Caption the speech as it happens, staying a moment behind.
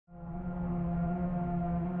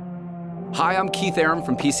Hi, I'm Keith Aram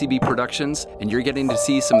from PCB Productions, and you're getting to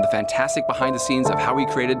see some of the fantastic behind the scenes of how we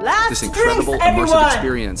created this incredible immersive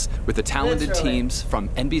experience with the talented teams from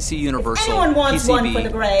NBC Universal,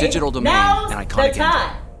 PCB, Digital Domain, and Iconic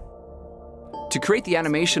Engine. To create the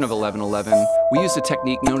animation of 1111, we used a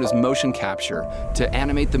technique known as motion capture to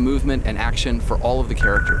animate the movement and action for all of the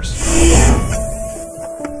characters.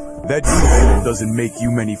 That uniform doesn't make you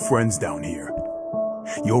many friends down here.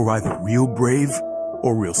 You're either real brave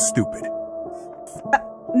or real stupid.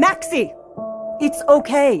 Maxie! It's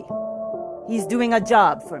okay. He's doing a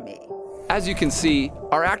job for me. As you can see,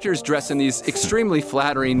 our actors dress in these extremely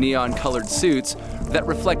flattering neon-colored suits that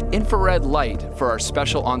reflect infrared light for our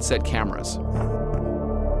special on-set cameras.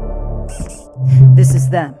 This is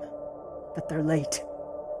them, but they're late.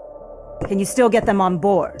 Can you still get them on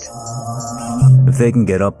board? If they can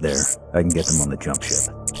get up there, I can get them on the jump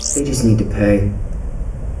ship. They just need to pay.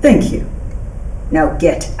 Thank you. Now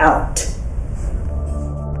get out.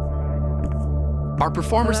 Our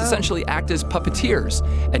performers essentially act as puppeteers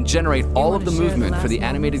and generate all of the movement for the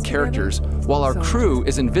animated characters while our crew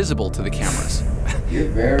is invisible to the cameras.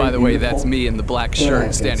 By the way, that's me in the black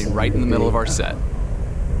shirt standing right in the middle of our set.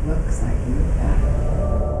 Looks like you've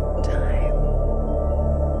had time.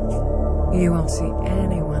 You won't see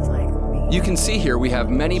anyone like me. You can see here we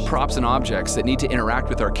have many props and objects that need to interact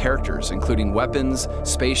with our characters, including weapons,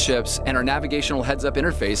 spaceships, and our navigational heads-up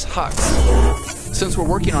interface, HUX. Since we're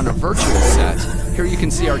working on a virtual set, here you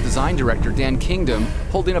can see our design director, Dan Kingdom,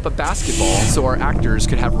 holding up a basketball so our actors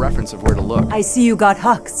could have reference of where to look. I see you got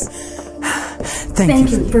HUX.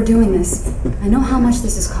 Thank you for doing this. I know how much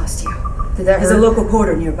this has cost you. There's a local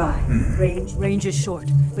porter nearby. Range is short,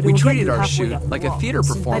 but we treated our shoot like a theater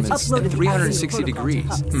performance at 360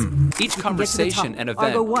 degrees. Each conversation and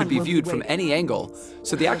event could be viewed from any angle,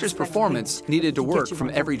 so the actor's performance needed to work from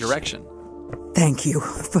every direction. Thank you.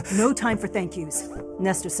 No time for thank yous.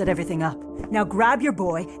 Nestor set everything up. Now grab your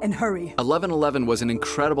boy and hurry. 1111 was an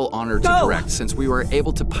incredible honor to direct since we were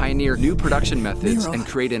able to pioneer new production methods and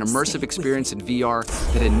create an immersive experience in VR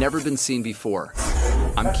that had never been seen before.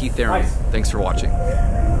 I'm Keith Aram. Thanks for watching.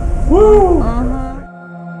 Woo!